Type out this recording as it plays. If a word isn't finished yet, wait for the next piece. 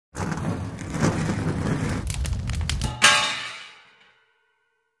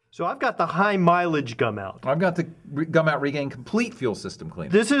So I've got the high mileage Gumout. I've got the Gumout Regain Complete Fuel System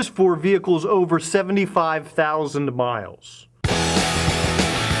Cleaner. This is for vehicles over 75,000 miles.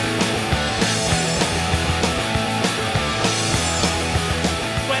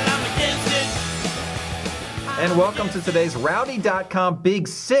 And welcome to today's Rowdy.com Big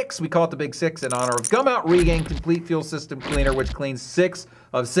Six. We call it the Big Six in honor of Gumout Regain Complete Fuel System Cleaner, which cleans 6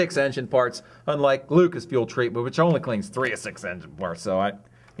 of 6 engine parts, unlike Lucas Fuel Treatment, which only cleans 3 of 6 engine parts. So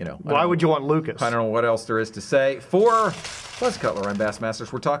why would you want Lucas? I don't know what else there is to say. For Buzz Cutler, I'm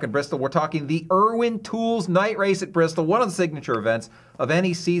Bassmasters. We're talking Bristol. We're talking the Irwin Tools Night Race at Bristol, one of the signature events of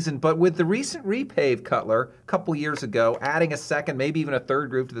any season. But with the recent repave, Cutler, a couple years ago, adding a second, maybe even a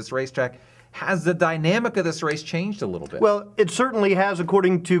third groove to this racetrack, has the dynamic of this race changed a little bit? Well, it certainly has,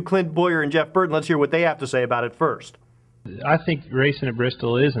 according to Clint, Bowyer, and Jeff Burton. Let's hear what they have to say about it first. I think racing at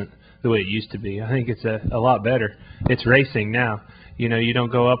Bristol isn't the way it used to be. I think it's a lot better. It's racing now. You know, you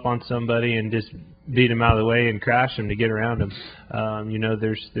don't go up on somebody and just beat them out of the way and crash them to get around them. You know,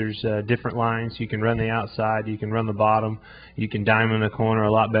 there's different lines. You can run the outside. You can run the bottom. You can diamond the corner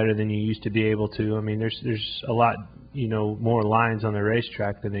a lot better than you used to be able to. I mean, there's a lot, more lines on the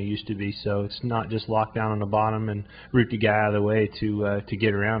racetrack than there used to be. So it's not just locked down on the bottom and root the guy out of the way to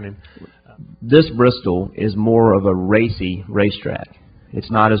get around him. This Bristol is more of a racy racetrack.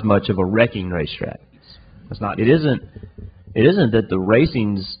 It's not as much of a wrecking racetrack. It's not. It isn't that the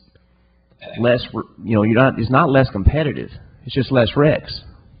racing's less. It's not less competitive. It's just less wrecks.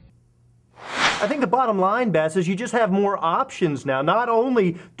 I think the bottom line, Bass, is you just have more options now. Not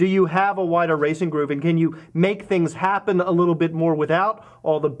only do you have a wider racing groove, and can you make things happen a little bit more without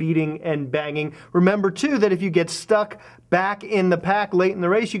all the beating and banging. Remember, too, that if you get stuck back in the pack late in the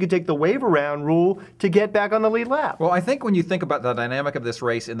race, you could take the wave around rule to get back on the lead lap. Well, I think when you think about the dynamic of this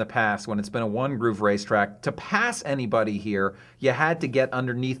race in the past, when it's been a one-groove racetrack, to pass anybody here, you had to get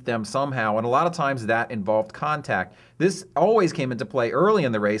underneath them somehow, and a lot of times that involved contact. This always came into play early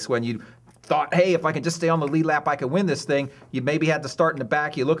in the race when you thought, hey, if I can just stay on the lead lap, I can win this thing. You maybe had to start in the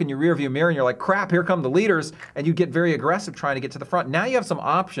back. You look in your rearview mirror and you're like, crap, here come the leaders, and you get very aggressive trying to get to the front. Now you have some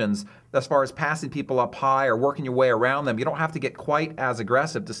options as far as passing people up high or working your way around them. You don't have to get quite as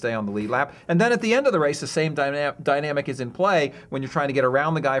aggressive to stay on the lead lap. And then at the end of the race, the same dynamic is in play when you're trying to get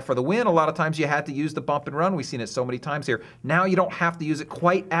around the guy for the win. A lot of times you had to use the bump and run. We've seen it so many times here. Now you don't have to use it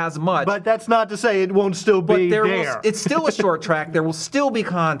quite as much. But that's not to say it won't still be there. It's still a short track. There will still be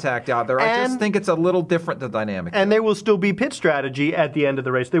contact out there. I just think it's a little different, the dynamic. And there will still be pit strategy at the end of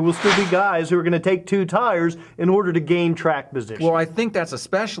the race. There will still be guys who are going to take 2 tires in order to gain track position. Well, I think that's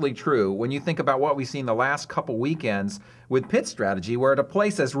especially true when you think about what we've seen the last couple weekends with pit strategy, where at a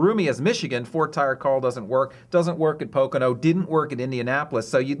place as roomy as Michigan, 4-tire call doesn't work at Pocono, didn't work at Indianapolis.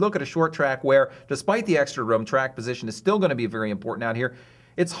 So you'd look at a short track where, despite the extra room, track position is still going to be very important out here.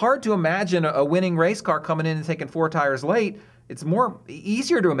 It's hard to imagine a winning race car coming in and taking 4 tires late. It's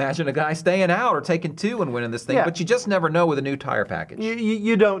easier to imagine a guy staying out or taking 2 and winning this thing, but you just never know with a new tire package.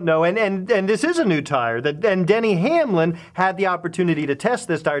 You don't know, and this is a new tire. And Denny Hamlin had the opportunity to test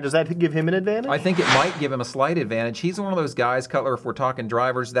this tire. Does that give him an advantage? I think it might give him a slight advantage. He's one of those guys, Cutler, if we're talking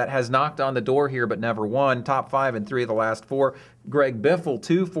drivers, that has knocked on the door here but never won. Top 5 in 3 of the last 4. Greg Biffle,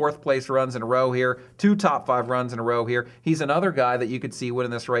 2 fourth-place runs in a row here, 2 top 5 runs in a row here. He's another guy that you could see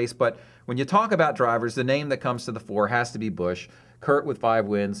winning this race, but when you talk about drivers, the name that comes to the fore has to be Busch. Kurt with 5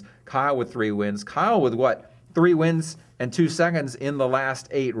 wins, Kyle with 3 wins. Kyle with what? 3 wins and 2 seconds in the last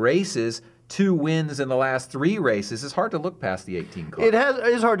 8 races. 2 wins in the last 3 races. It's hard to look past the 18 car. It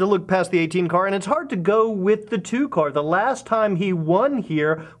is hard to look past the 18 car, and it's hard to go with the 2 car. The last time he won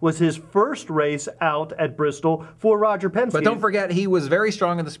here was his first race out at Bristol for Roger Penske. But don't forget, he was very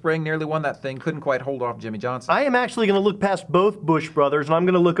strong in the spring, nearly won that thing, couldn't quite hold off Jimmy Johnson. I am actually going to look past both Busch brothers, and I'm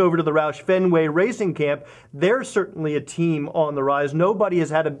going to look over to the Roush Fenway Racing Camp. They're certainly a team on the rise. Nobody has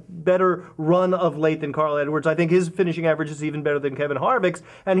had a better run of late than Carl Edwards. I think his finishing average is even better than Kevin Harvick's,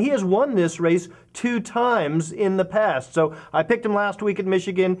 and he has won this race 2 times in the past. So I picked him last week at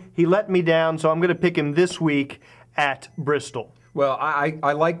Michigan. He let me down, so I'm going to pick him this week at Bristol. Well, I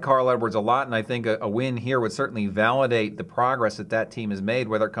like Carl Edwards a lot, and I think a win here would certainly validate the progress that team has made,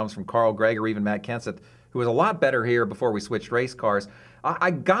 whether it comes from Carl Gregg or even Matt Kenseth, who was a lot better here before we switched race cars.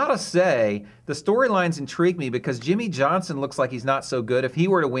 I gotta say, the storylines intrigue me because Jimmy Johnson looks like he's not so good. If he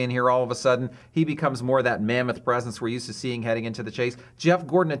were to win here, all of a sudden, he becomes more of that mammoth presence we're used to seeing heading into the chase. Jeff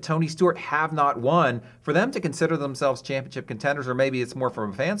Gordon and Tony Stewart have not won. For them to consider themselves championship contenders, or maybe it's more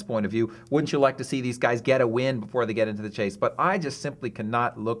from a fan's point of view, wouldn't you like to see these guys get a win before they get into the chase? But I just simply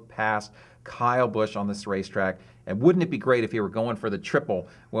cannot look past Kyle Busch on this racetrack. And wouldn't it be great if he were going for the triple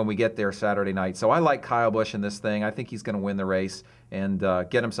when we get there Saturday night? So I like Kyle Busch in this thing. I think he's going to win the race and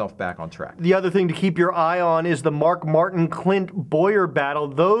get himself back on track. The other thing to keep your eye on is the Mark Martin-Clint Bowyer battle.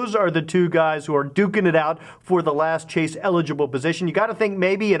 Those are the two guys who are duking it out for the last chase-eligible position. You got to think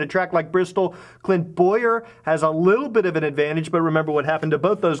maybe at a track like Bristol, Clint Bowyer has a little bit of an advantage, but remember what happened to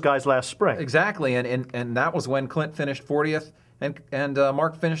both those guys last spring. Exactly, and that was when Clint finished 40th. And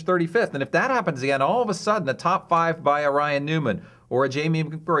Mark finished 35th. And if that happens again, all of a sudden, a top 5 by a Ryan Newman or a Jamie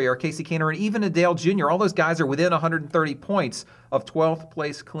McMurray or a Casey Keener and even a Dale Jr., all those guys are within 130 points of 12th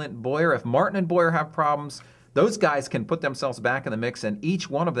place Clint Bowyer. If Martin and Bowyer have problems, those guys can put themselves back in the mix, and each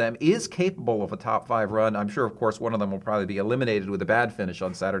one of them is capable of a top 5 run. I'm sure, of course, one of them will probably be eliminated with a bad finish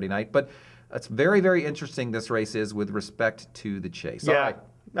on Saturday night. But it's very, very interesting, this race is, with respect to the chase. Yeah. All right.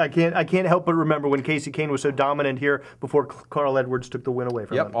 I can't help but remember when Casey Kane was so dominant here before Carl Edwards took the win away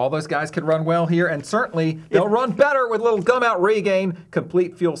from him. Yep, all those guys could run well here, and certainly they'll run better with little Gumout Regain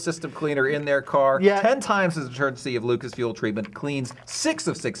complete fuel system cleaner in their car. Yeah. 10 times as courtesy of Lucas Fuel Treatment, cleans 6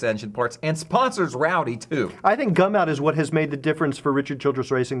 of 6 engine parts, and sponsors Rowdy too. I think Gumout is what has made the difference for Richard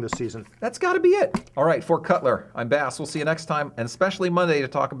Childress Racing this season. That's got to be it. All right, for Cutler, I'm Bass. We'll see you next time, and especially Monday to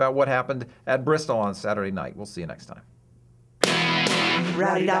talk about what happened at Bristol on Saturday night. We'll see you next time.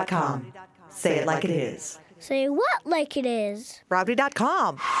 Rowdy.com. Say it like it is. Say what like it is?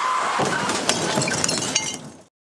 Rowdy.com.